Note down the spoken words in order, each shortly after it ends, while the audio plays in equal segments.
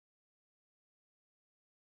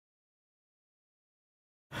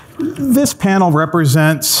this panel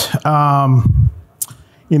represents,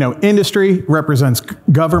 industry, represents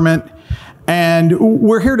government, and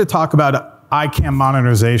we're here to talk about ICAM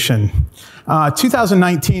modernization.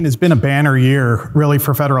 2019 has been a banner year, really,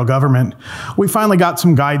 for federal government. We finally got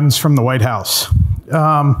some guidance from the White House.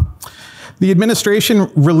 The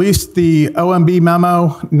administration released the OMB memo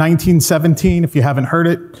 1917, if you haven't heard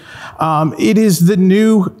it. It is the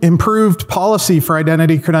new improved policy for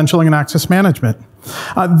identity credentialing and access management.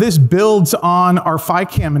 This builds on our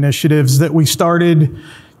ICAM initiatives that we started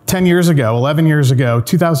 10 years ago, 11 years ago,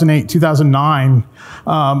 2008, 2009.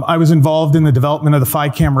 I was involved in the development of the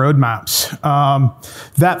ICAM roadmaps.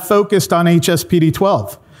 That focused on HSPD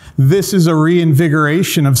 12. This is a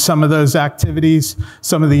reinvigoration of some of those activities,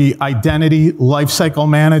 some of the identity, lifecycle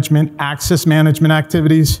management, access management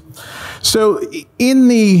activities. So in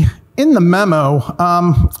the memo,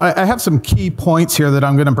 I have some key points here that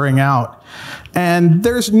I'm going to bring out. And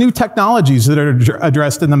there's new technologies that are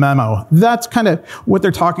addressed in the memo. That's kind of what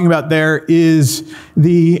they're talking about there is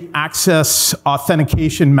the access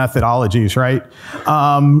authentication methodologies, right?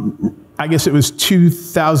 I guess it was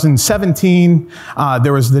 2017,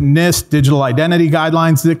 there was the NIST digital identity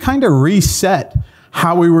guidelines that kind of reset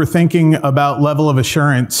how we were thinking about level of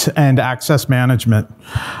assurance and access management.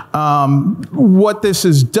 What this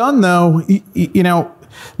has done, though,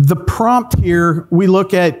 the prompt here, we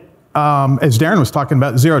look at, as Darren was talking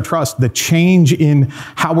about, zero trust, the change in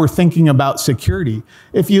how we're thinking about security.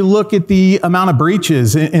 If you look at the amount of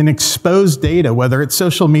breaches in exposed data, whether it's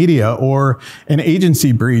social media or an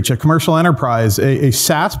agency breach, a commercial enterprise, a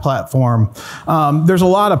SaaS platform, there's a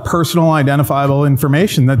lot of personal identifiable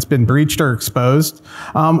information that's been breached or exposed.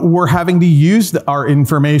 We're having to use our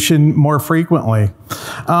information more frequently.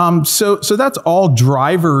 So that's all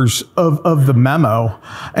drivers of the memo.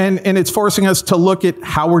 And it's forcing us to look at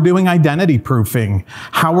how we're doing identity proofing,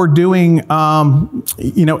 how we're doing,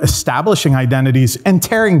 establishing identities and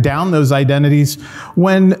tearing down those identities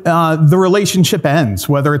when the relationship ends,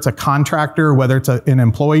 whether it's a contractor, whether it's an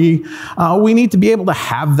employee. We need to be able to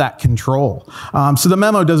have that control. So the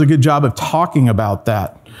memo does a good job of talking about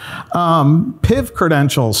that. PIV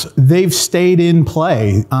credentials, they've stayed in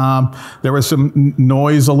play. There was some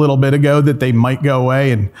noise a little bit ago that they might go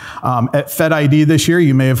away. And at FedID this year,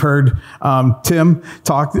 you may have heard Tim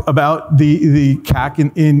talk about the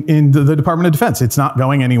CAC in the Department of Defense. It's not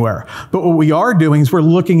going anywhere. But what we are doing is we're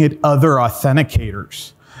looking at other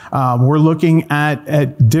authenticators. We're looking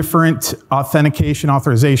at different authentication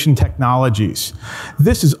authorization technologies.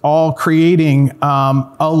 This is all creating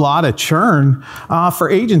a lot of churn for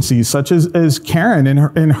agencies such as Karen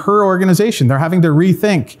in her organization. They're having to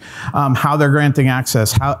rethink how they're granting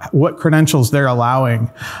access, what credentials they're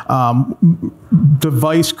allowing,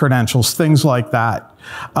 device credentials, things like that.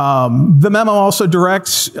 The memo also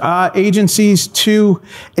directs agencies to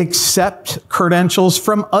accept credentials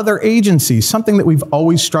from other agencies, something that we've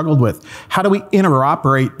always struggled with. How do we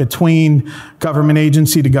interoperate between government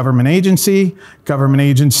agency to government agency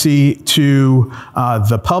to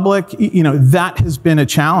the public? That has been a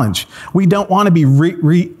challenge. We don't want to be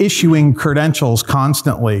reissuing credentials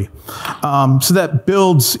constantly. So that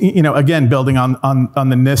builds, again, building on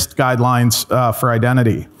the NIST guidelines for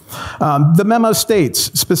identity. The memo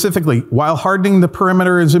states specifically, while hardening the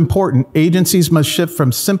perimeter is important, agencies must shift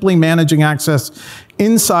from simply managing access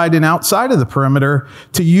inside and outside of the perimeter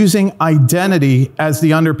to using identity as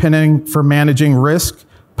the underpinning for managing risk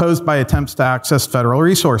posed by attempts to access federal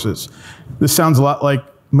resources. This sounds a lot like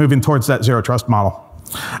moving towards that zero trust model.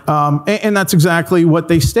 And that's exactly what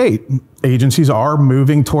they state. Agencies are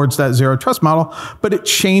moving towards that zero trust model, but it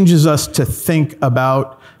changes us to think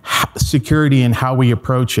about security and how we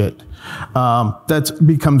approach it. That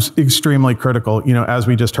becomes extremely critical, as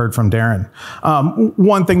we just heard from Darren.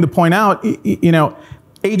 One thing to point out,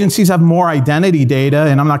 agencies have more identity data,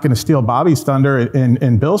 and I'm not going to steal Bobby's thunder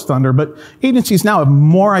and Bill's thunder, but agencies now have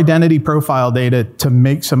more identity profile data to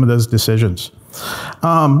make some of those decisions.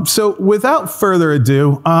 So without further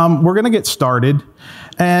ado, we're going to get started.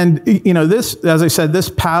 And this, as I said, this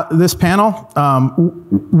panel,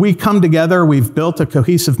 we come together. We've built a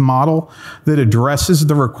cohesive model that addresses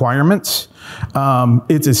the requirements.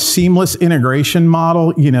 It's a seamless integration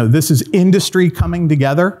model. This is industry coming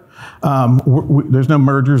together. There's no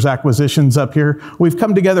mergers, acquisitions up here. We've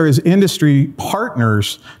come together as industry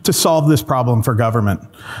partners to solve this problem for government.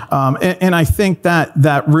 And I think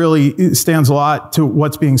that really stands a lot to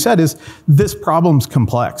what's being said is this problem's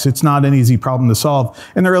complex. It's not an easy problem to solve.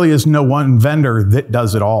 And there really is no one vendor that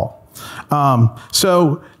does it all.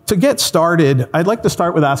 So to get started, I'd like to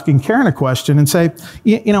start with asking Karen a question and say,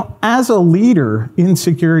 as a leader in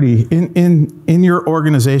security in your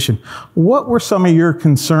organization, what were some of your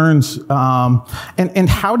concerns, and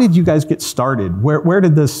how did you guys get started? Where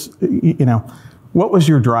did this, what was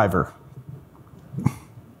your driver?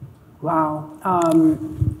 Wow.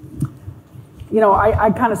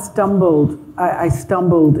 I kind of stumbled. I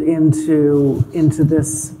stumbled into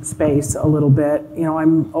this space a little bit.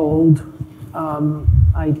 I'm old.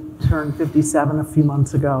 I turned 57 a few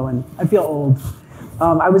months ago, and I feel old.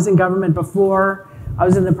 I was in government before. I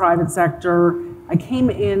was in the private sector. I came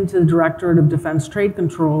into the Directorate of Defense Trade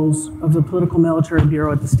Controls of the Political Military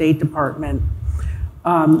Bureau at the State Department.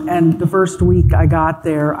 And the first week I got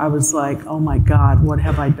there, I was like, oh my God, what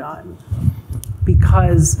have I done?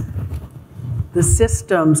 Because the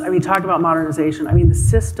systems, talk about modernization. The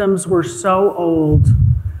systems were so old.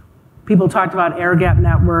 People talked about air gap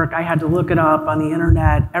network. I had to look it up on the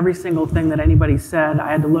internet. Every single thing that anybody said,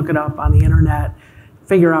 I had to look it up on the internet,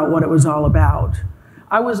 figure out what it was all about.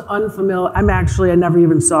 I was unfamiliar. I never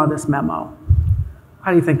even saw this memo.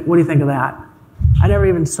 What do you think of that? I never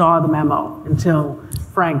even saw the memo until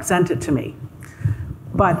Frank sent it to me.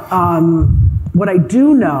 But what I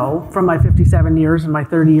do know from my 57 years and my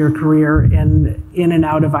 30-year career in and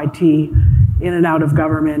out of IT, in and out of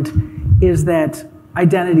government, is that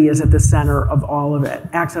identity is at the center of all of it.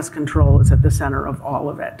 Access control is at the center of all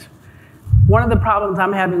of it. One of the problems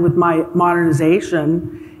I'm having with my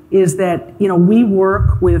modernization is that we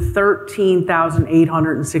work with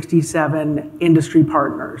 13,867 industry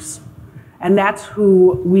partners. And that's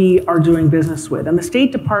who we are doing business with. And the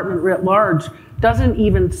State Department writ large doesn't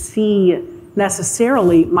even see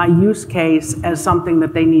necessarily my use case as something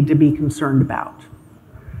that they need to be concerned about.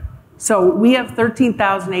 So we have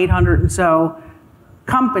 13,800 and so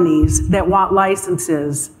companies that want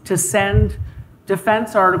licenses to send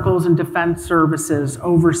defense articles and defense services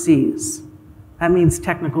overseas. That means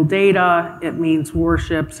technical data, it means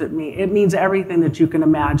warships, it means everything that you can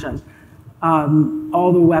imagine.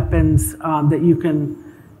 All the weapons that you can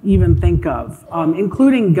even think of,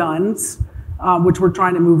 including guns, which we're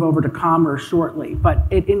trying to move over to commerce shortly, but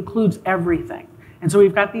it includes everything. And so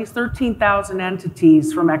we've got these 13,000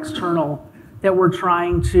 entities from external that we're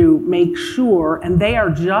trying to make sure, and they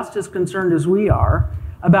are just as concerned as we are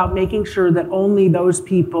about making sure that only those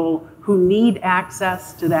people who need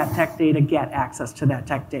access to that tech data get access to that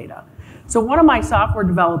tech data. So one of my software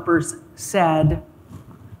developers said,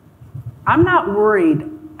 I'm not worried.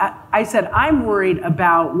 I said, I'm worried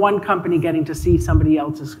about one company getting to see somebody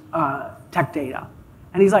else's tech data.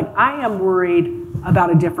 And he's like, I am worried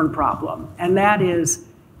about a different problem. And that is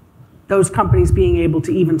those companies being able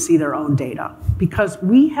to even see their own data. Because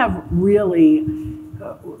we have really,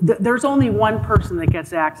 there's only one person that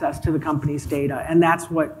gets access to the company's data, and that's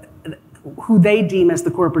who they deem as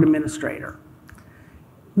the corporate administrator.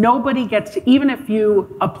 Nobody gets to, even if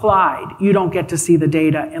you applied, you don't get to see the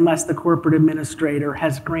data unless the corporate administrator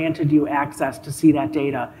has granted you access to see that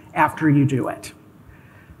data after you do it.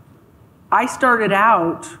 I started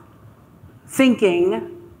out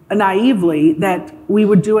thinking naively that we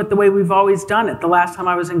would do it the way we've always done it. The last time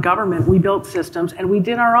I was in government, we built systems and we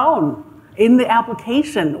did our own. In the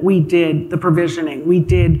application, we did the provisioning, we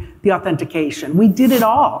did the authentication, we did it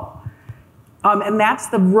all. And that's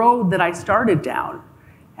the road that I started down.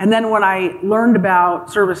 And then when I learned about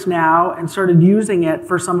ServiceNow and started using it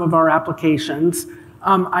for some of our applications,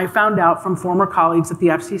 I found out from former colleagues at the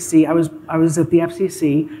FCC, I was at the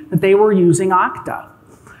FCC, that they were using Okta.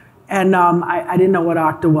 And I didn't know what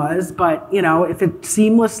Okta was, but if it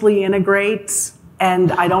seamlessly integrates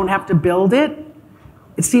and I don't have to build it,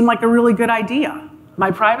 it seemed like a really good idea. My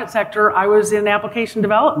private sector, I was in application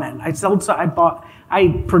development. I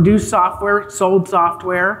produced software, sold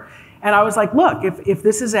software, and I was like, look, if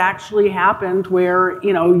this has actually happened where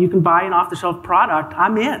you can buy an off-the-shelf product,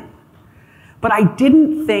 I'm in. But I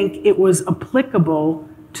didn't think it was applicable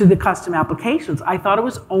to the custom applications. I thought it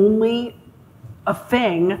was only a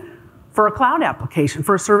thing for a cloud application,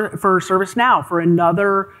 for ServiceNow, for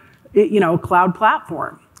another cloud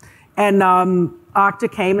platform. And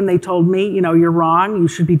Okta came and they told me, you're wrong. You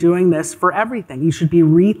should be doing this for everything. You should be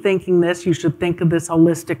rethinking this. You should think of this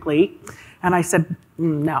holistically. And I said,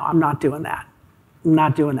 no, I'm not doing that. I'm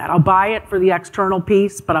not doing that. I'll buy it for the external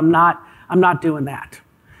piece, but I'm not doing that.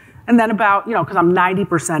 And then because I'm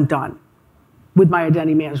 90% done with my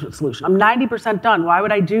identity management solution. I'm 90% done. Why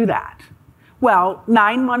would I do that? Well,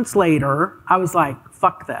 9 months later, I was like,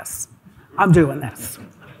 fuck this. I'm doing this.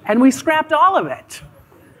 And we scrapped all of it.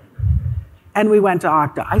 And we went to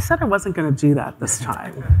Okta. I said I wasn't going to do that this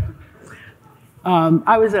time.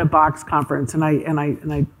 I was at a Box conference and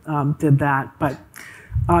I did that, but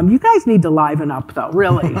you guys need to liven up though,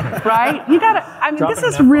 really, right? You gotta. I mean, this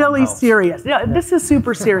is really serious. Yeah, this is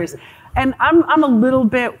super serious, and I'm a little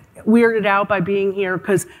bit weirded out by being here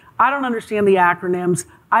because I don't understand the acronyms.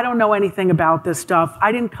 I don't know anything about this stuff.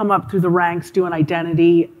 I didn't come up through the ranks doing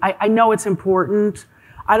identity. I know it's important.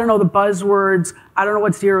 I don't know the buzzwords. I don't know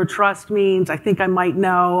what zero trust means. I think I might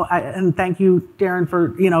know. And thank you, Darren,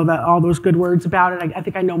 for all those good words about it. I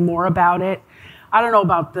think I know more about it. I don't know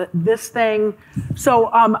about this thing. So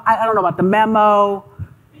I don't know about the memo,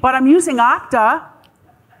 but I'm using Okta.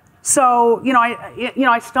 So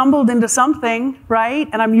I stumbled into something, right?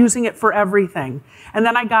 And I'm using it for everything. And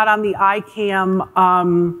then I got on the ICAM.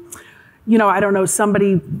 I don't know.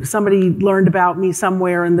 Somebody learned about me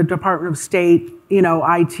somewhere in the Department of State.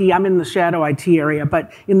 IT. I'm in the shadow IT area,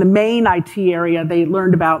 but in the main IT area, they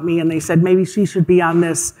learned about me and they said maybe she should be on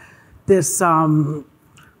this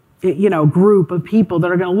group of people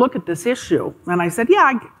that are going to look at this issue. And I said,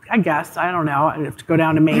 yeah, I guess. I don't know. I have to go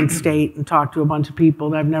down to Maine State and talk to a bunch of people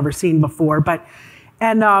that I've never seen before.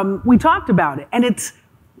 And we talked about it. And it's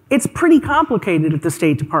pretty complicated at the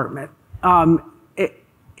State Department.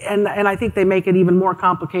 And I think they make it even more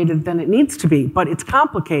complicated than it needs to be, but it's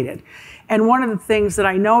complicated. And one of the things that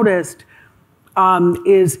I noticed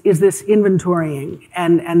is this inventorying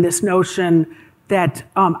and this notion that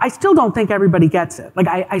I still don't think everybody gets it. Like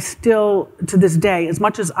I still, to this day, as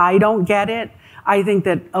much as I don't get it, I think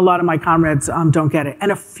that a lot of my comrades don't get it.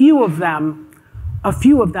 And a few of them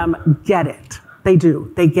get it. They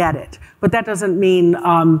do, they get it. But that doesn't mean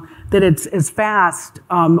that it's as fast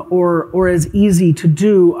or as easy to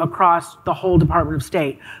do across the whole Department of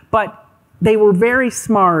State. But they were very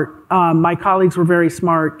smart. My colleagues were very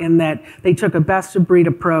smart in that they took a best of breed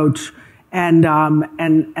approach and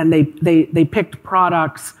they picked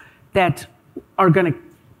products that are going to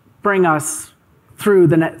bring us through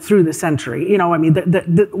the century.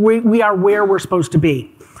 We are where we're supposed to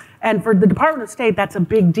be. And for the Department of State, that's a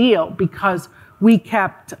big deal because we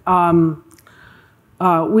kept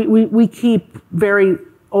we keep very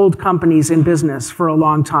old companies in business for a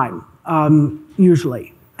long time,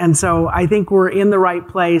 usually. And so I think we're in the right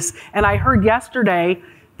place. And I heard yesterday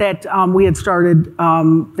that we had started,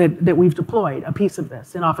 that we've deployed a piece of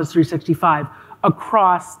this in Office 365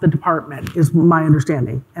 across the department, is my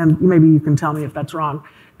understanding. And maybe you can tell me if that's wrong,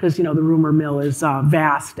 because the rumor mill is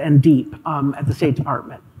vast and deep at the State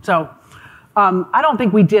Department. So I don't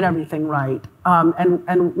think we did everything right.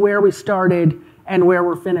 And where we started and where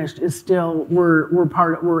we're finished is still,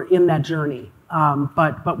 we're in that journey.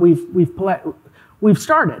 But we've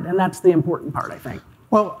started, and that's the important part, I think.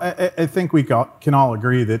 Well, I think we can all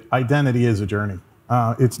agree that identity is a journey.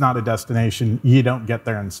 It's not a destination. You don't get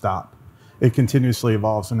there and stop. It continuously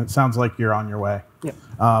evolves, and it sounds like you're on your way. Yep.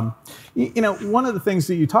 One of the things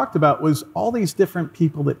that you talked about was all these different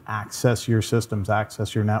people that access your systems,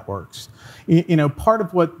 access your networks. Part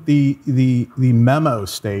of what the memo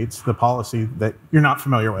states, the policy that you're not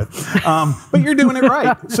familiar with, but you're doing it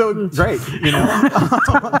right. So great.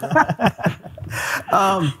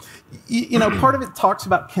 Part of it talks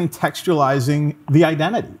about contextualizing the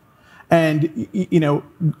identity. And,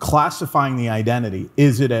 classifying the identity.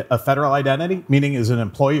 Is it a federal identity, meaning is it an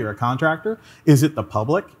employee or a contractor? Is it the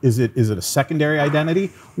public? Is it a secondary identity?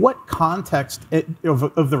 What context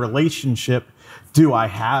of the relationship do I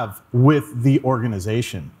have with the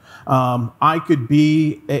organization? I could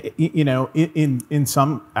be, in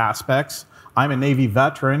some aspects, I'm a Navy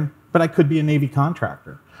veteran, but I could be a Navy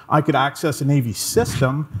contractor. I could access a Navy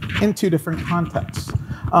system in two different contexts.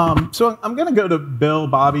 So I'm going to go to Bill,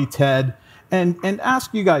 Bobby, Ted, and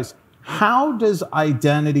ask you guys, how does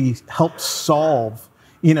identity help solve,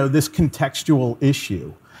 this contextual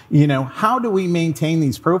issue? How do we maintain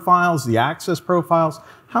these profiles, the access profiles?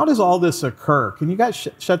 How does all this occur? Can you guys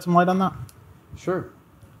shed some light on that? Sure.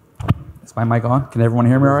 Is my mic on? Can everyone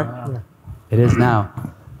hear me all right? Yeah. It is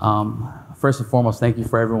now. First and foremost, thank you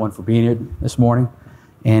for everyone for being here this morning.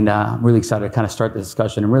 And I'm really excited to kind of start the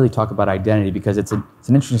discussion and really talk about identity, because it's an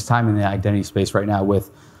interesting time in the identity space right now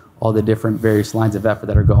with all the different various lines of effort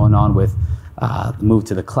that are going on with the move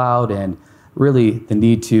to the cloud and really the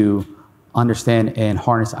need to understand and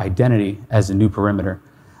harness identity as a new perimeter.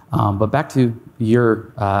 But back to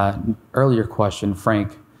your earlier question,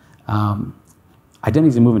 Frank, identity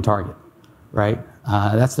is a moving target, right?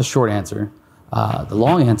 That's the short answer. The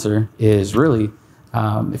long answer is really,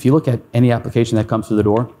 if you look at any application that comes through the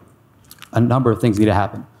door, a number of things need to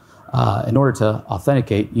happen. In order to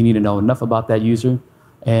authenticate, you need to know enough about that user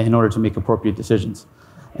in order to make appropriate decisions.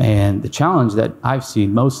 And the challenge that I've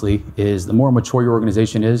seen mostly is the more mature your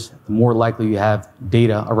organization is, the more likely you have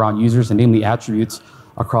data around users, and namely attributes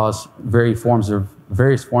across various forms of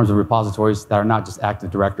repositories that are not just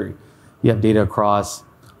Active Directory. You have data across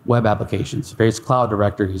web applications, various cloud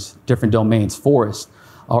directories, different domains, forests,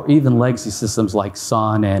 or even legacy systems like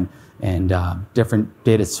Sun and different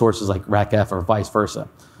data sources like RACF or vice versa.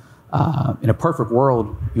 In a perfect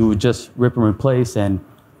world, you would just rip and replace and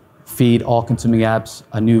feed all consuming apps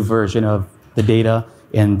a new version of the data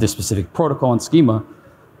in this specific protocol and schema.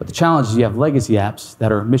 But the challenge is you have legacy apps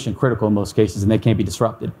that are mission critical in most cases, and they can't be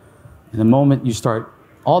disrupted. And the moment you start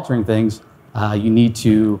altering things, you need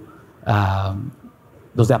to,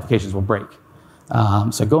 those applications will break.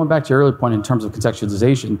 So going back to your earlier point in terms of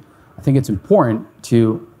contextualization, I think it's important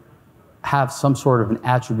to have some sort of an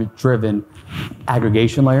attribute-driven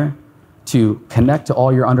aggregation layer to connect to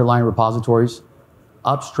all your underlying repositories,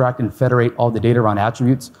 abstract and federate all the data around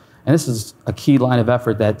attributes. And this is a key line of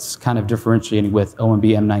effort that's kind of differentiating with OMB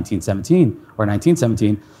M1917 or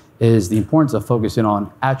 1917 is the importance of focusing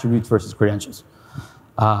on attributes versus credentials.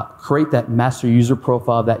 Create that master user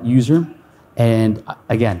profile of that user. And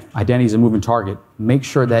again, identity is a moving target. Make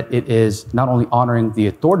sure that it is not only honoring the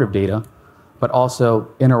authoritative data, but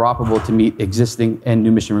also interoperable to meet existing and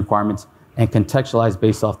new mission requirements and contextualized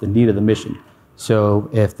based off the need of the mission. So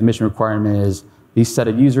if the mission requirement is these set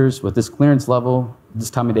of users with this clearance level,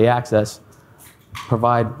 this time of day access,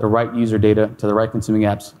 provide the right user data to the right consuming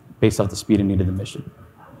apps based off the speed and need of the mission.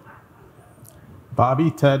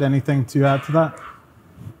 Bobby, Ted, anything to add to that?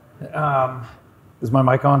 Is my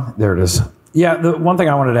mic on? There it is. Yeah, the one thing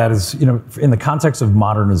I wanted to add is, in the context of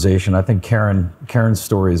modernization, I think Karen's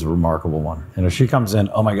story is a remarkable one. She comes in,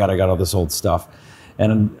 oh my God, I got all this old stuff.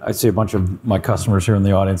 And I see a bunch of my customers here in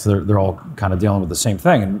the audience, they're all kind of dealing with the same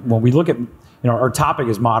thing. And when we look at, our topic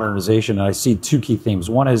is modernization, and I see two key themes.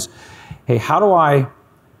 One is, hey, the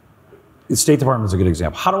State Department is a good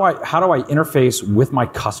example. How do I interface with my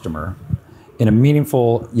customer in a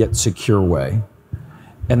meaningful yet secure way?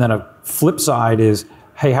 And then a flip side is,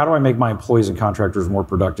 hey, how do I make my employees and contractors more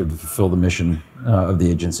productive to fulfill the mission of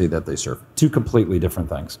the agency that they serve? Two completely different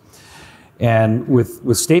things. And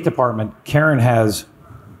with State Department, Karen has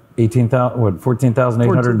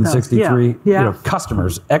 14,863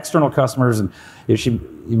 customers, external customers. And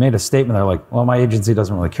you made a statement there like, well, my agency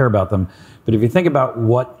doesn't really care about them. But if you think about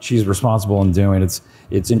what she's responsible in doing, it's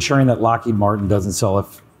ensuring that Lockheed Martin doesn't sell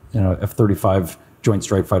F-35 Joint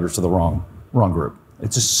Strike Fighters to the wrong group.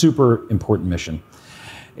 It's a super important mission.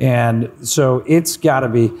 And so it's got to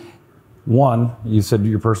be, one, you said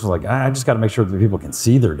your person was like, I just got to make sure that people can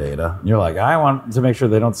see their data. And you're like, I want to make sure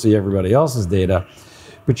they don't see everybody else's data.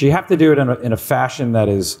 But you have to do it in a fashion that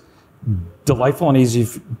is delightful and easy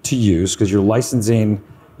to use, because you're licensing,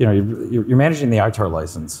 you're managing the ITAR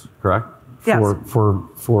license, correct? Yes. For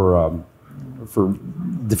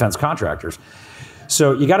defense contractors.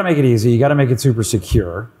 So you got to make it easy. You got to make it super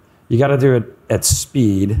secure. You got to do it at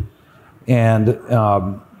speed. And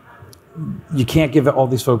you can't give all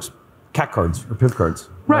these folks CAC cards or PIV cards.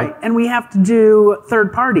 Right, and we have to do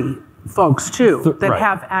third-party folks too that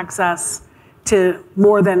have access to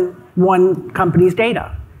more than one company's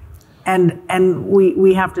data. And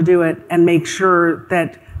we have to do it and make sure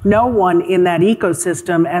that no one in that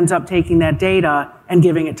ecosystem ends up taking that data and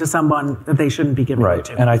giving it to someone that they shouldn't be giving it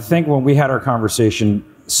to. And I think when we had our conversation,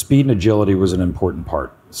 speed and agility was an important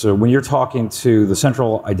part. So when you're talking to the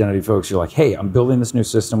central identity folks, you're like, hey, I'm building this new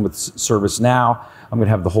system with ServiceNow. I'm going to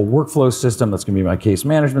have the whole workflow system. That's going to be my case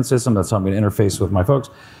management system. That's how I'm going to interface with my folks.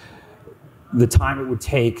 The time it would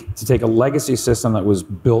take to take a legacy system that was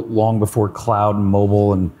built long before cloud and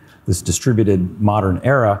mobile and this distributed modern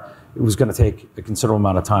era, it was going to take a considerable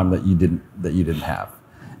amount of time that you didn't have.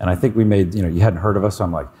 And I think we made, you hadn't heard of us. So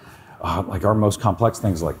I'm like, like our most complex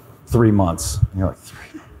things like 3 months. And you're like, 3.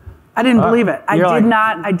 I didn't believe it. I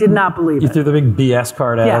did not believe it. You threw the big BS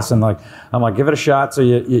card at us, and I'm like, give it a shot. So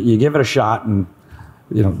you give it a shot, and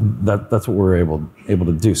that's what we're able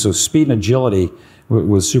to do. So speed and agility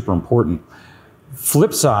was super important.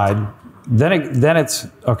 Flip side, then it's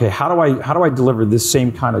okay. How do I deliver this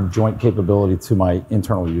same kind of joint capability to my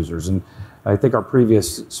internal users? And I think our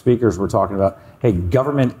previous speakers were talking about, hey,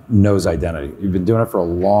 government knows identity. You've been doing it for a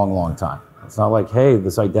long, long time. It's not like, hey,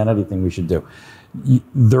 this identity thing we should do.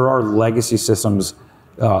 There are legacy systems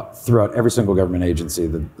throughout every single government agency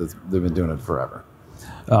that they've been doing it forever.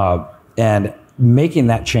 And making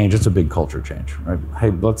that change, it's a big culture change, right?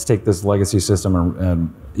 Hey, let's take this legacy system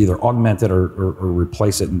and either augment it or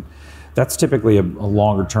replace it. And that's typically a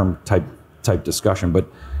longer term type discussion. But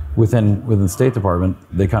within State Department,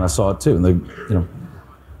 they kind of saw it too. And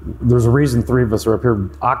there's a reason three of us are up here.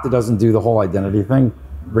 Okta doesn't do the whole identity thing.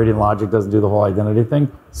 Radiant Logic doesn't do the whole identity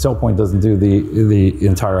thing. SailPoint doesn't do the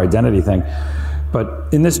entire identity thing. But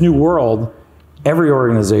in this new world, every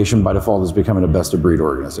organization by default is becoming a best of breed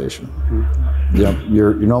organization.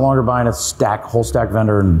 You're no longer buying a whole stack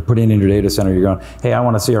vendor and putting it in your data center. You're going, hey, I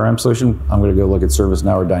want a CRM solution. I'm going to go look at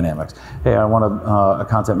ServiceNow or Dynamics. Hey, I want a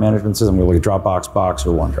content management system. I'm going to look at Dropbox, Box,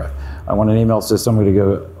 or OneDrive. I want an email system. I'm going to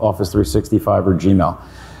go Office 365 or Gmail.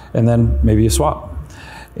 And then maybe you swap.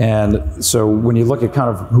 And so when you look at kind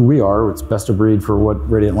of who we are, it's best of breed for what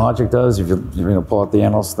Radiant Logic does. If you're going to pull out the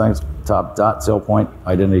analyst things, top dot. SailPoint,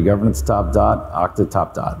 identity governance, top dot. Okta,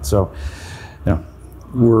 top dot. So,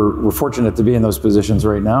 we're fortunate to be in those positions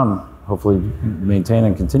right now, and hopefully maintain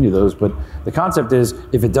and continue those. But the concept is,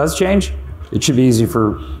 if it does change, it should be easy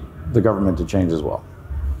for the government to change as well.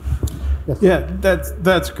 Yeah,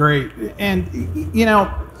 that's great. And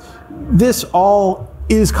this all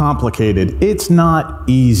is complicated. It's not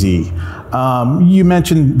easy. You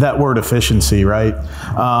mentioned that word efficiency, right?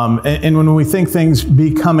 And when we think things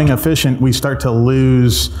becoming efficient, we start to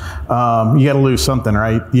lose, you got to lose something,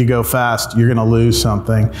 right? You go fast, you're going to lose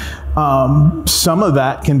something. Some of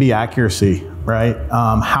that can be accuracy, right?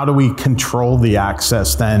 How do we control the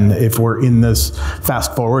access then if we're in this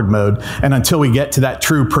fast forward mode? And until we get to that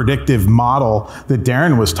true predictive model that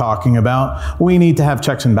Darren was talking about, we need to have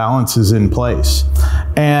checks and balances in place.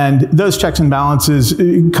 And those checks and balances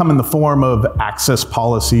come in the form of access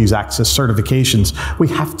policies, access certifications. We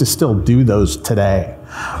have to still do those today.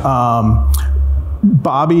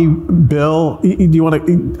 Bobby, Bill, do you want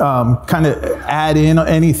to kind of add in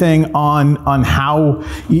anything on how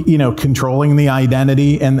controlling the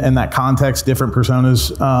identity and that context, different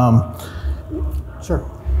personas? Sure.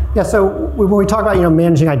 Yeah. So when we talk about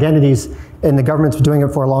managing identities, and the government's been doing it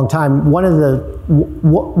for a long time, one of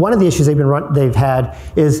the issues they've had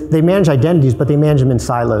is they manage identities, but they manage them in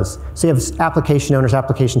silos. So you have application owners,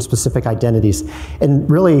 application-specific identities, and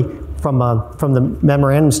really, from the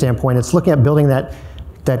memorandum standpoint, it's looking at building that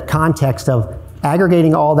context of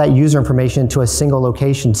aggregating all that user information into a single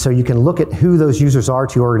location so you can look at who those users are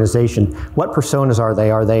to your organization. What personas are they?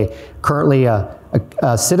 Are they currently a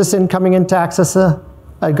citizen coming in to access a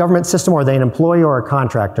government system, or are they an employee or a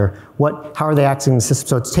contractor? How are they accessing the system?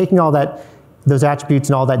 So it's taking all those attributes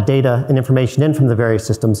and all that data and information in from the various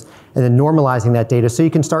systems and then normalizing that data so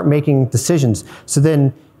you can start making decisions. So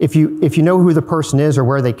then if you know who the person is or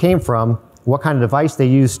where they came from, what kind of device they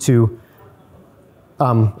use or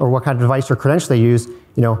what kind of device or credential they use,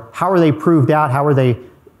 how are they proved out, how are they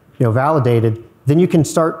validated, then you can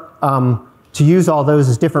start to use all those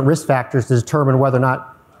as different risk factors to determine whether or not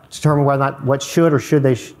what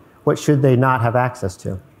should they not have access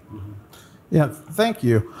to. Yeah, thank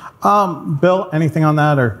you. Bill, anything on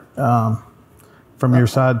that, or from your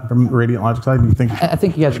side, from Radiant Logic side, do you think? I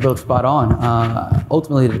think you guys are both spot on.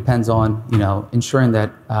 Ultimately, it depends on ensuring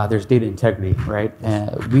that there's data integrity, right?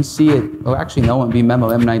 We see it. Oh, actually, no, in memo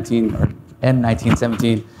M19 or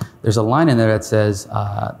N1917, there's a line in there that says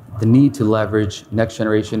the need to leverage next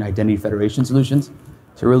generation identity federation solutions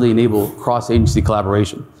to really enable cross-agency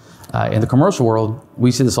collaboration. In the commercial world,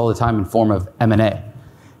 we see this all the time in form of M&A.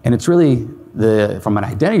 And it's really, from an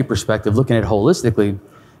identity perspective, looking at it holistically,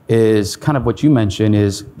 is kind of what you mentioned,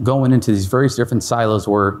 is going into these various different silos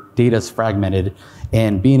where data is fragmented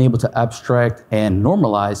and being able to abstract and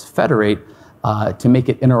normalize, federate, to make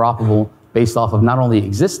it interoperable based off of not only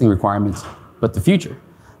existing requirements, but the future.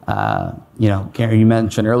 Karen, you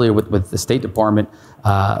mentioned earlier with the State Department,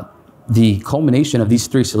 the culmination of these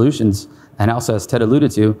three solutions, and also as Ted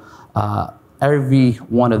alluded to, every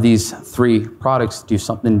one of these three products do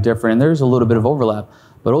something different, and there's a little bit of overlap,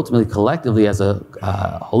 but ultimately collectively as a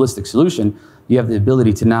holistic solution, you have the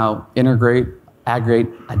ability to now integrate,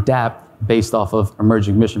 aggregate, adapt based off of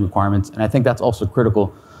emerging mission requirements. And I think that's also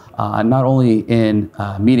critical, not only in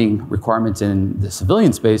meeting requirements in the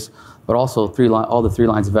civilian space, but also all the three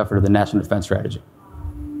lines of effort of the National Defense Strategy.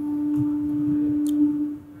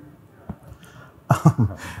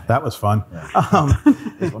 That was fun. Yeah. I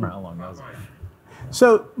was wondering how long that was.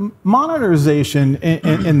 So modernization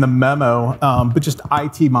in the memo, but just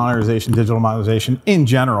IT modernization, digital modernization in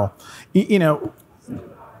general,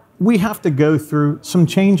 we have to go through some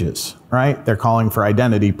changes, right? They're calling for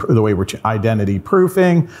identity, the way we're identity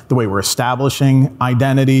proofing, the way we're establishing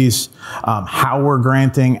identities, how we're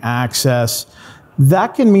granting access.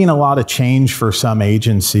 That can mean a lot of change for some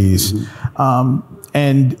agencies. Mm-hmm.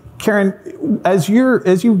 And Karen, as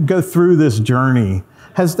you go through this journey,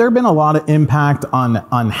 has there been a lot of impact on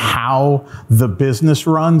how the business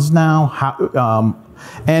runs now?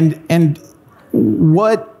 And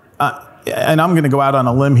what and I'm going to go out on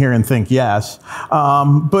a limb here and think yes,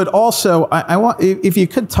 but also I want, if you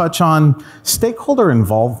could touch on stakeholder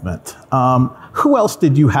involvement. Who else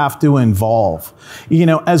did you have to involve? You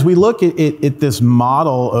know, as we look at this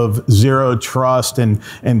model of zero trust and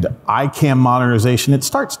ICAM modernization, it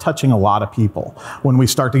starts touching a lot of people. When we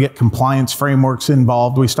start to get compliance frameworks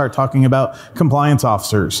involved, we start talking about compliance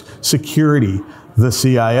officers, security, the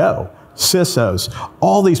CIO, CISOs.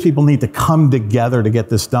 All these people need to come together to get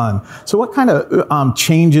this done. So what kind of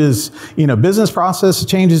changes, you know, business process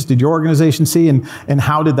changes did your organization see, and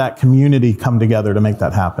how did that community come together to make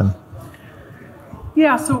that happen?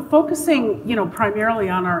 Yeah, so focusing, you know, primarily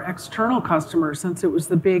on our external customers, since it was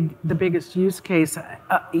the biggest use case,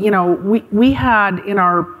 you know, we had in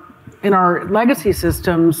our legacy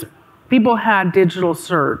systems, people had digital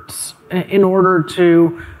certs in order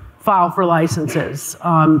to file for licenses,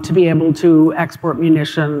 to be able to export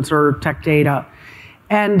munitions or tech data.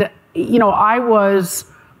 And, you know, I was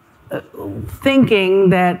thinking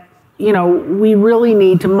that, you know, we really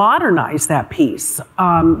need to modernize that piece.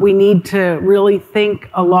 We need to really think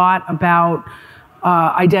a lot about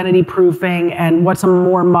identity proofing and what's a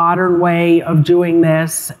more modern way of doing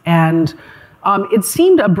this. And it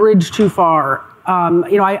seemed a bridge too far.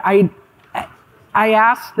 You know, I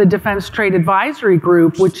asked the Defense Trade Advisory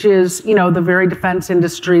Group, which is, you know, the very defense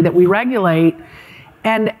industry that we regulate,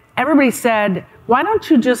 and everybody said, why don't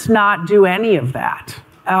you just not do any of that?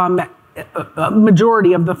 A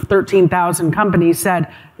majority of the 13,000 companies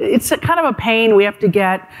said, it's kind of a pain. We have to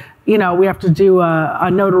get, you know, we have to do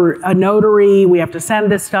a notary, we have to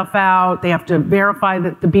send this stuff out, they have to verify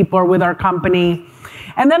that the people are with our company.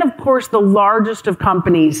 And then, of course, the largest of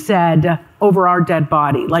companies said, over our dead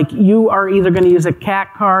body, like, you are either going to use a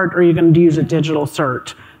CAT card or you're going to use a digital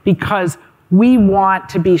cert, because we want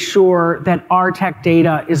to be sure that our tech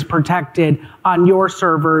data is protected on your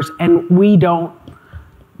servers, and we don't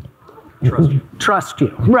trust you,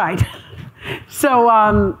 right?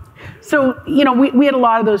 So, you know, we had a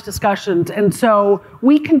lot of those discussions, and so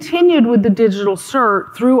we continued with the digital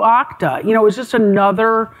cert through Okta. You know, it was just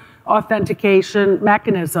another authentication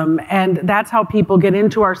mechanism, and that's how people get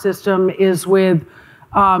into our system, is with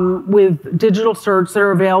digital certs that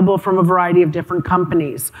are available from a variety of different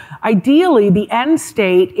companies. Ideally, the end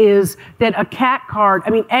state is that a CAT card,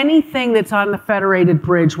 I mean, anything that's on the federated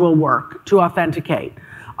bridge will work to authenticate.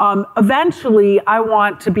 Eventually, I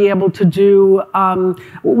want to be able to do,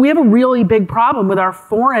 we have a really big problem with our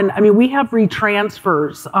foreign, I mean, we have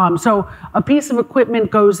retransfers. So a piece of equipment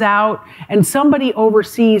goes out and somebody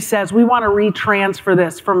overseas says, we want to retransfer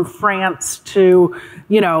this from France to,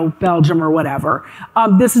 you know, Belgium or whatever.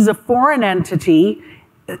 This is a foreign entity.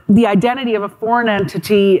 The identity of a foreign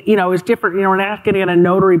entity, you know, is different. You know, we're not getting a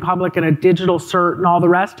notary public and a digital cert and all the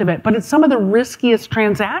rest of it, but it's some of the riskiest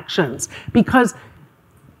transactions, because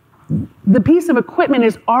the piece of equipment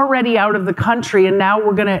is already out of the country, and now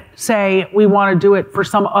we're going to say we want to do it for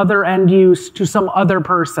some other end use to some other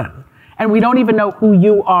person. And we don't even know who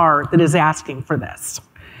you are that is asking for this.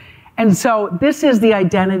 And so this is the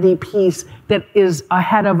identity piece that is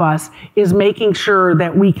ahead of us, is making sure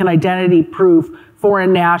that we can identity proof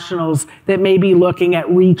foreign nationals that may be looking at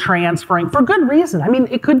retransferring for good reason. I mean,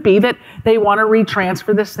 it could be that they want to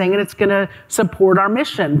retransfer this thing and it's going to support our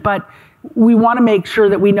mission, but we want to make sure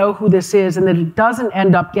that we know who this is and that it doesn't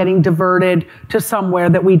end up getting diverted to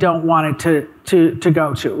somewhere that we don't want it to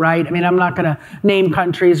go to, right? I mean, I'm not going to name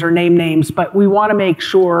countries or name names, but we want to make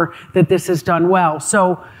sure that this is done well.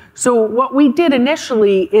 So what we did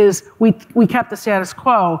initially is we kept the status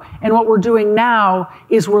quo, and what we're doing now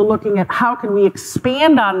is we're looking at how can we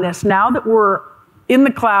expand on this now that we're in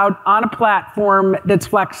the cloud on a platform that's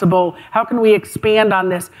flexible. How can we expand on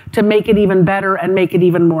this to make it even better and make it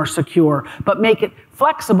even more secure, but make it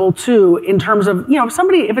flexible too, in terms of, you know,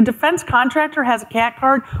 if a defense contractor has a CAT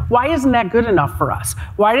card, why isn't that good enough for us?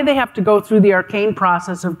 Why do they have to go through the arcane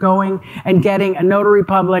process of going and getting a notary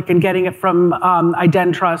public and getting it from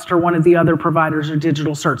IdenTrust or one of the other providers or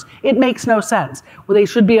digital certs? It makes no sense. Well, they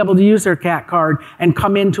should be able to use their CAT card and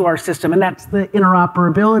come into our system, and that's the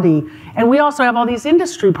interoperability. And we also have all these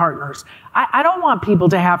industry partners. I don't want people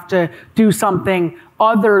to have to do something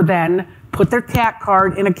other than put their CAT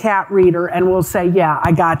card in a CAT reader and we'll say, yeah,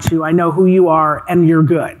 I got you, I know who you are, and you're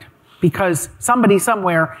good. Because somebody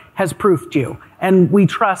somewhere has proofed you, and we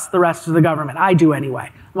trust the rest of the government. I do anyway.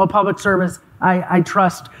 I'm a public service, I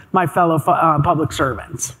trust my fellow public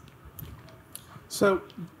servants. So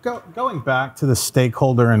going back to the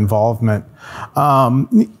stakeholder involvement,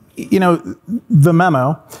 you know, the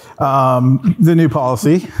memo, the new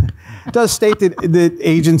policy, does state that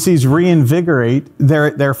agencies reinvigorate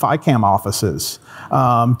their ICAM offices.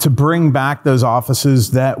 To bring back those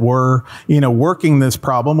offices that were, working this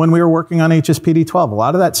problem when we were working on HSPD 12. A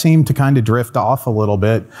lot of that seemed to kind of drift off a little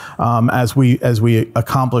bit as we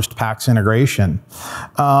accomplished PACS integration.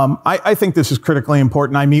 I think this is critically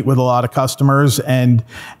important. I meet with a lot of customers, and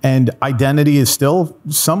identity is still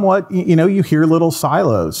somewhat, you hear little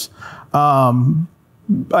silos.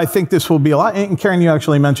 I think this will be a lot. And Karen, you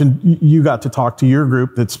actually mentioned you got to talk to your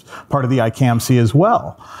group that's part of the ICAMC as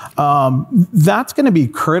well. That's going to be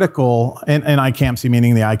critical, and ICAMC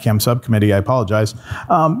meaning the ICAM subcommittee, I apologize,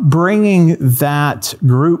 bringing that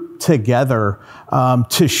group together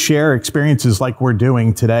to share experiences like we're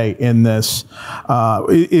doing today in this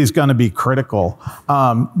is going to be critical.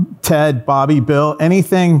 Ted, Bobby, Bill,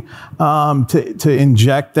 anything to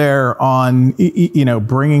inject there on,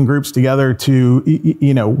 bringing groups together to,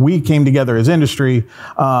 we came together as industry.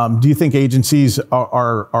 Do you think agencies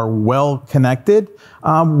are well connected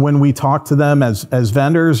when we talk to them as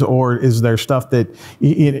vendors, or is there stuff that,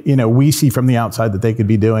 we see from the outside that they could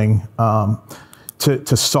be doing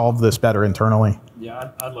to solve this better internally?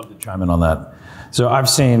 Yeah, I'd love to chime in on that. So I've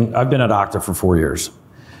been at Okta for 4 years,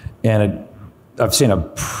 and I've seen a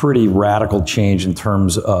pretty radical change in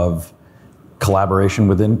terms of collaboration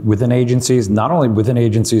within agencies, not only within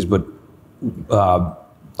agencies, but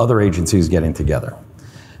other agencies getting together.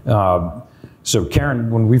 So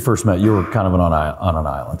Karen, when we first met, you were kind of on an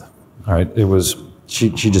island. All right, it was she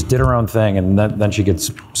just did her own thing, and then she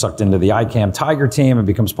gets sucked into the ICAM Tiger team and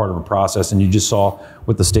becomes part of a process. And you just saw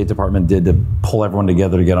what the State Department did to pull everyone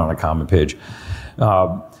together to get on a common page.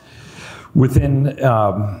 And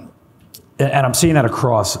I'm seeing that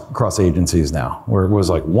across agencies now, where it was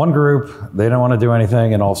like one group, they don't want to do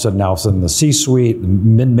anything, and all of a sudden the C-suite,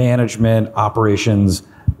 mid-management, operations,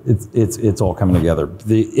 it's all coming together.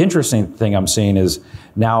 The interesting thing I'm seeing is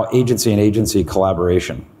now agency and agency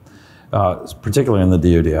collaboration, particularly in the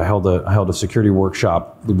DoD. I held a security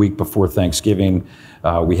workshop the week before Thanksgiving.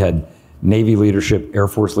 We had Navy leadership, Air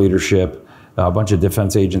Force leadership, a bunch of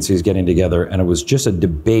defense agencies getting together, and it was just a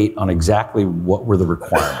debate on exactly what were the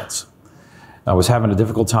requirements. I was having a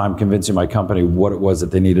difficult time convincing my company what it was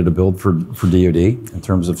that they needed to build for DoD in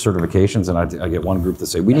terms of certifications, and I get one group to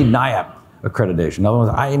say, we need NIAP accreditation. Another one,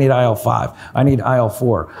 I need IL5, I need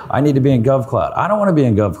IL4, I need to be in GovCloud. I don't want to be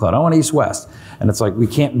in GovCloud, I want East-West. And it's like, we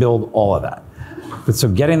can't build all of that. But so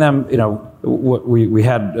getting them, what we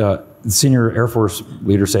had senior Air Force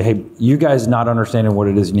leaders say, hey, you guys not understanding what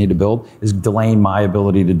it is you need to build is delaying my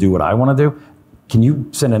ability to do what I want to do. Can you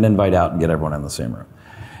send an invite out and get everyone in the same room?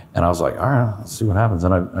 And I was like, all right, let's see what happens.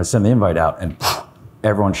 And I send the invite out, and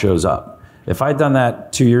everyone shows up. If I'd done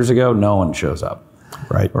that 2 years ago, no one shows up.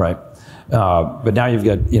 Right. But now you've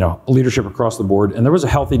got leadership across the board, and there was a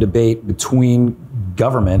healthy debate between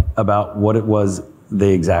government about what it was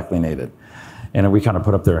they exactly needed. And we kind of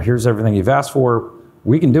put up there, here's everything you've asked for.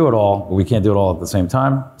 We can do it all, but we can't do it all at the same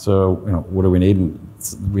time. So what do we need? And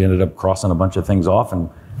we ended up crossing a bunch of things off and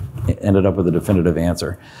ended up with a definitive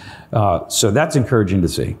answer. So that's encouraging to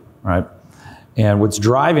see, right? And what's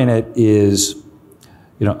driving it is,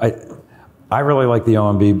 I really like the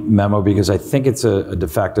OMB memo because I think it's a de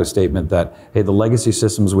facto statement that, hey, the legacy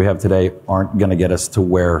systems we have today aren't going to get us to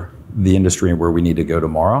where the industry and where we need to go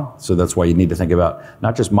tomorrow. So that's why you need to think about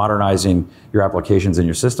not just modernizing your applications and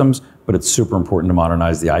your systems, but it's super important to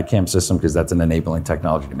modernize the ICAM system because that's an enabling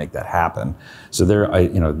technology to make that happen. So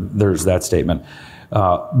there's that statement.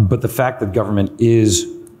 But the fact that government is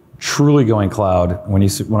truly going cloud, when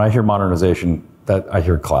I hear modernization, that I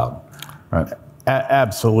hear cloud, right?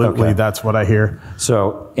 Absolutely, okay. That's what I hear.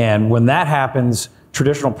 So, and when that happens,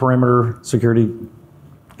 traditional perimeter security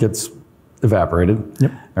gets evaporated.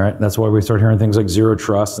 Yep. All right. That's why we start hearing things like zero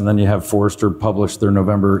trust, and then you have Forrester publish their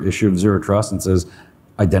November issue of zero trust and says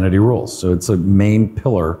identity rules. So it's a main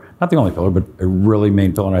pillar, not the only pillar, but a really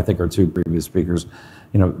main pillar. And I think our two previous speakers,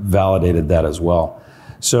 validated that as well.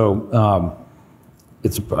 So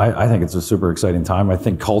I think it's a super exciting time. I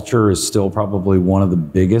think culture is still probably one of the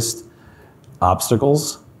biggest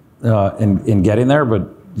obstacles in getting there, but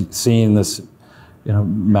seeing this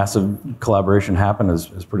massive collaboration happen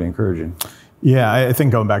is pretty encouraging. Yeah, I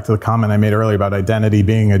think going back to the comment I made earlier about identity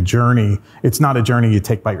being a journey, it's not a journey you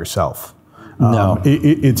take by yourself. No.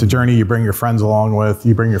 It's a journey you bring your friends along with,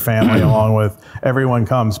 you bring your family along with, everyone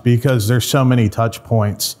comes because there's so many touch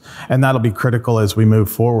points, and that'll be critical as we move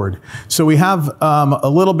forward. So we have a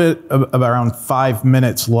little bit of around 5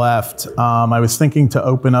 minutes left. I was thinking to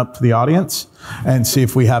open up to the audience and see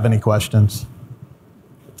if we have any questions.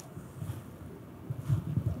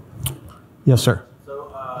 Yes, sir.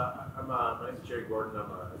 So my name is Girard. I'm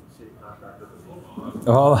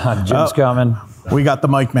Hold on, Jim's coming. We got the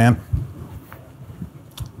mic, man.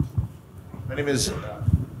 My name is.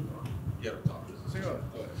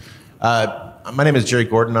 My name is Jerry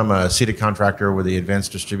Gordon. I'm a seated contractor with the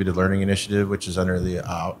Advanced Distributed Learning Initiative, which is under the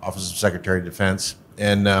Office of Secretary of Defense.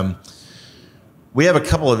 And we have a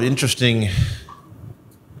couple of interesting,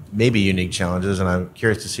 maybe unique challenges, and I'm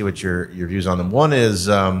curious to see what your views on them. One is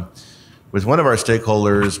with one of our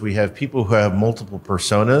stakeholders, we have people who have multiple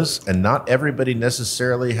personas, and not everybody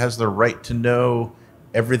necessarily has the right to know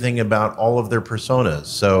everything about all of their personas.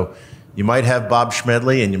 So you might have Bob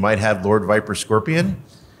Schmedley and you might have Lord Viper Scorpion.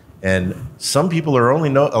 And some people are only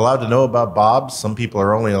allowed to know about Bob. Some people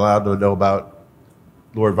are only allowed to know about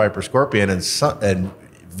Lord Viper Scorpion, and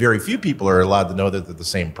very few people are allowed to know that they're the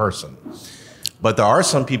same person. But there are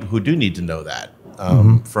some people who do need to know that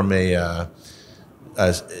from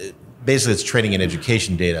basically it's training and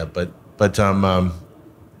education data.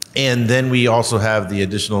 And then we also have the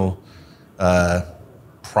additional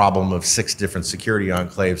problem of 6 different security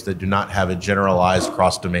enclaves that do not have a generalized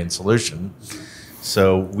cross-domain solution.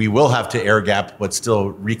 So we will have to air gap but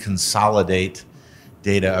still reconsolidate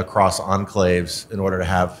data across enclaves in order to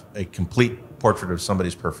have a complete portrait of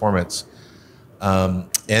somebody's performance. And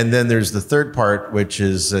then there's the third part, which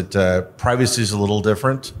is that privacy is a little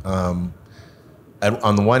different. On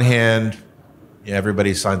the one hand,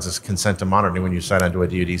 everybody signs this consent to monitoring when you sign onto a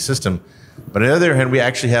DoD system. But on the other hand, we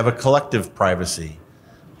actually have a collective privacy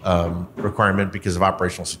requirement because of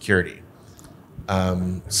operational security.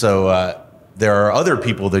 So there are other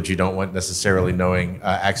people that you don't want necessarily knowing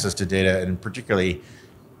access to data, and particularly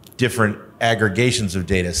different aggregations of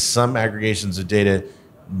data. Some aggregations of data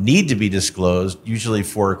need to be disclosed, usually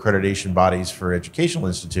for accreditation bodies for educational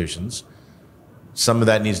institutions. Some of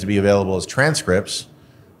that needs to be available as transcripts.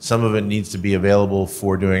 Some of it needs to be available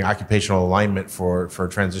for doing occupational alignment for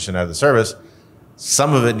transition out of the service.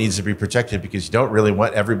 Some of it needs to be protected because you don't really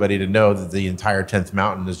want everybody to know that the entire 10th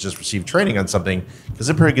Mountain has just received training on something, because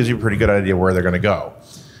it gives you a pretty good idea where they're going to go.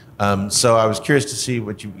 So I was curious to see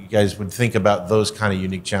what you guys would think about those kind of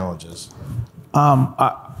unique challenges.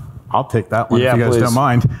 I'll take that one if you guys please. don't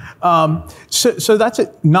mind. So that's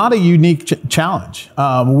not a unique challenge.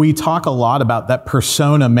 We talk a lot about that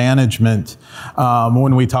persona management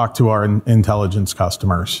when we talk to our intelligence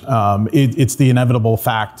customers. It's the inevitable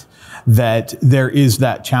fact that there is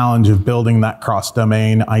that challenge of building that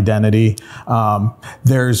cross-domain identity.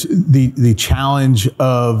 There's the challenge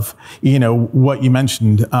of, what you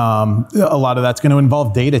mentioned, a lot of that's going to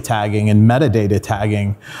involve data tagging and metadata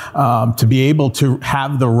tagging to be able to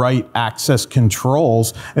have the right access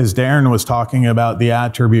controls. As Darren was talking about the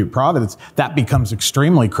attribute provenance, that becomes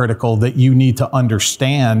extremely critical, that you need to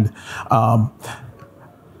understand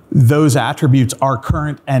those attributes are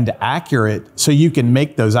current and accurate, so you can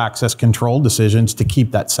make those access control decisions to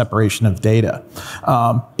keep that separation of data.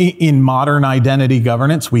 In modern identity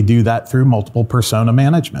governance, we do that through multiple persona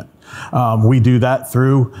management. We do that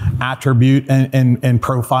through attribute and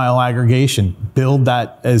profile aggregation. Build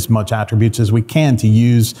that as much attributes as we can to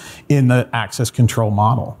use in the access control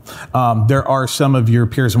model. There are some of your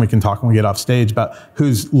peers, and we can talk when we get off stage, about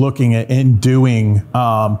who's looking at and doing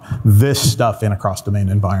this stuff in a cross-domain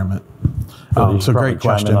environment. So great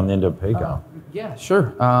question. On the Indo-PACOM. Yeah,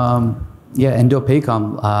 sure.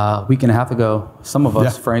 Indo-PACOM, a week and a half ago, some of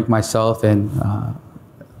us, Frank, myself, and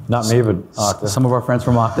Not me, but Okta. some of our friends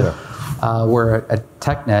from Okta, were at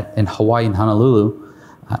TechNet in Hawaii and Honolulu.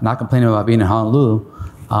 Not complaining about being in Honolulu,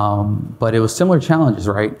 but it was similar challenges,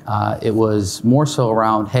 right? It was more so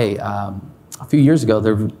around, hey, a few years ago,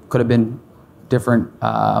 there could have been different,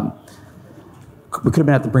 we could have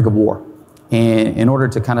been at the brink of war. And in order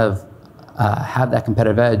to kind of have that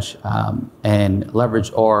competitive edge and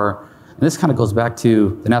leverage our, and this kind of goes back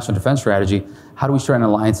to the National Defense Strategy, how do we strengthen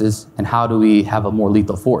alliances and how do we have a more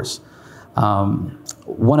lethal force?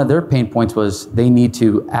 One of their pain points was they need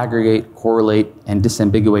to aggregate, correlate, and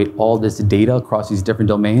disambiguate all this data across these different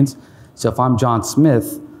domains. So if I'm John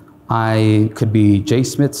Smith, I could be J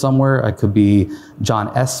Smith somewhere, I could be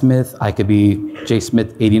John S. Smith, I could be J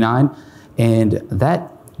Smith 89, and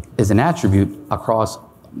that is an attribute across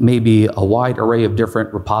maybe a wide array of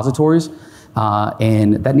different repositories,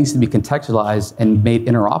 and that needs to be contextualized and made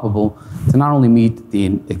interoperable to not only meet the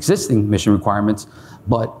existing mission requirements,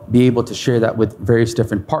 but be able to share that with various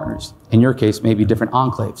different partners. In your case, maybe different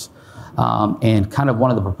enclaves. And kind of one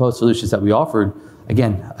of the proposed solutions that we offered,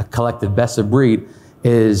 again, a collective best of breed,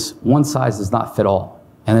 is one size does not fit all.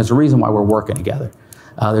 And there's a reason why we're working together.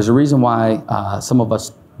 There's a reason why some of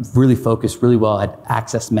us really focus really well at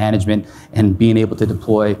access management and being able to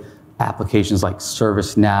deploy applications like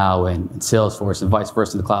ServiceNow and Salesforce and vice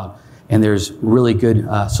versa in the cloud. And there's really good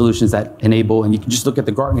solutions that enable, and you can just look at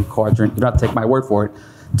the Gartner quadrant, you don't have to take my word for it,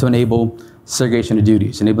 to enable segregation of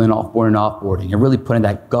duties, enabling offboarding and offboarding, and really putting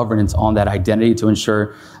that governance on that identity to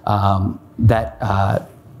ensure that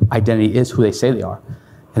identity is who they say they are.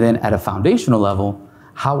 And then at a foundational level,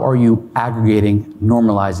 how are you aggregating,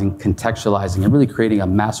 normalizing, contextualizing, and really creating a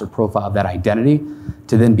master profile of that identity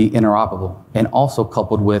to then be interoperable? And also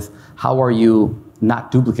coupled with how are you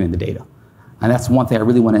not duplicating the data? And that's one thing I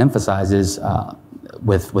really want to emphasize is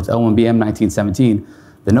with OMBM 1917,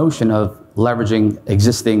 the notion of leveraging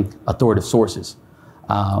existing authoritative sources.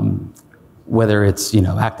 Whether it's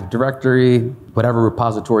Active Directory, whatever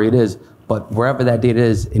repository it is, but wherever that data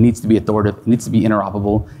is, it needs to be authoritative, it needs to be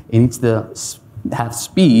interoperable, it needs to have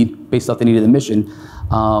speed based off the need of the mission.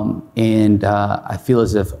 I feel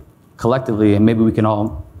as if collectively, and maybe we can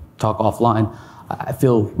all talk offline, I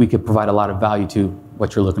feel we could provide a lot of value to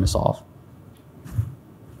what you're looking to solve.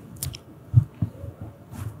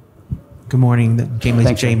 Good morning. Jay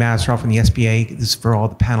Mastroff from the SBA. This is for all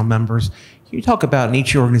the panel members. Can you talk about in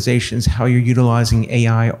each of your organizations how you're utilizing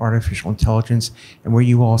AI, artificial intelligence, and where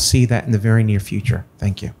you all see that in the very near future?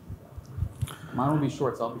 Thank you. Mine will be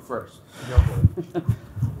short, so I'll be first.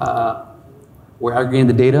 We're aggregating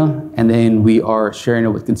the data, and then we are sharing it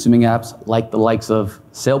with consuming apps like the likes of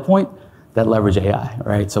SailPoint that leverage AI,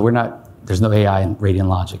 right? So there's no AI in Radiant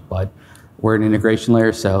Logic, but we're an integration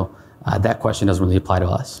layer, so that question doesn't really apply to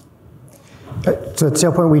us. So at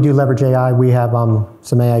SailPoint, we do leverage AI. We have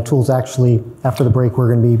some AI tools. Actually, after the break,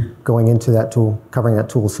 we're going to be going into that tool, covering that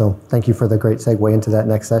tool. So thank you for the great segue into that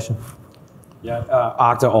next session. Yeah,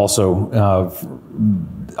 Okta also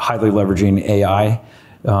highly leveraging AI.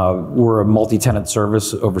 We're a multi-tenant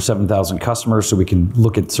service, over 7,000 customers, so we can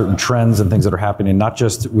look at certain trends and things that are happening, not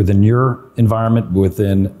just within your environment, but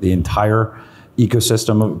within the entire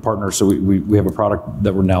ecosystem of partners. So we have a product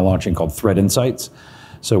that we're now launching called Threat Insights.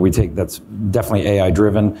 So that's definitely AI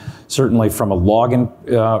driven. Certainly from a login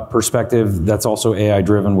perspective, that's also AI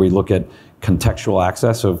driven. We look at contextual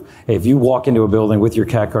access of, hey, if you walk into a building with your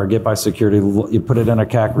CAC card, get by security, you put it in a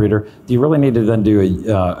CAC reader, do you really need to then do a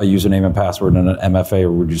username and password and an MFA,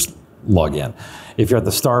 or would you just log in? If you're at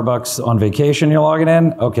the Starbucks on vacation, you're logging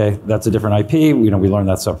in, okay, that's a different IP. We learn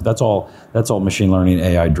that stuff. That's all machine learning,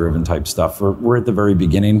 AI driven type stuff. We're at the very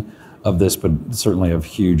beginning of this, but certainly have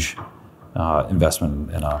huge investment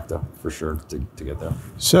in Okta for sure to get there.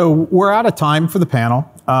 So we're out of time for the panel.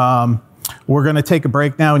 We're going to take a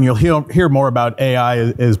break now, and you'll hear more about AI,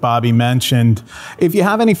 as Bobby mentioned. If you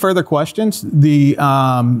have any further questions, the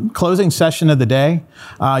closing session of the day,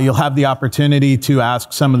 you'll have the opportunity to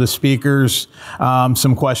ask some of the speakers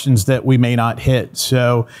some questions that we may not hit.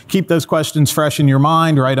 So keep those questions fresh in your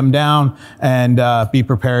mind, write them down, and be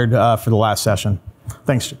prepared for the last session.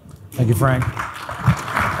 Thanks. Thank you, Frank.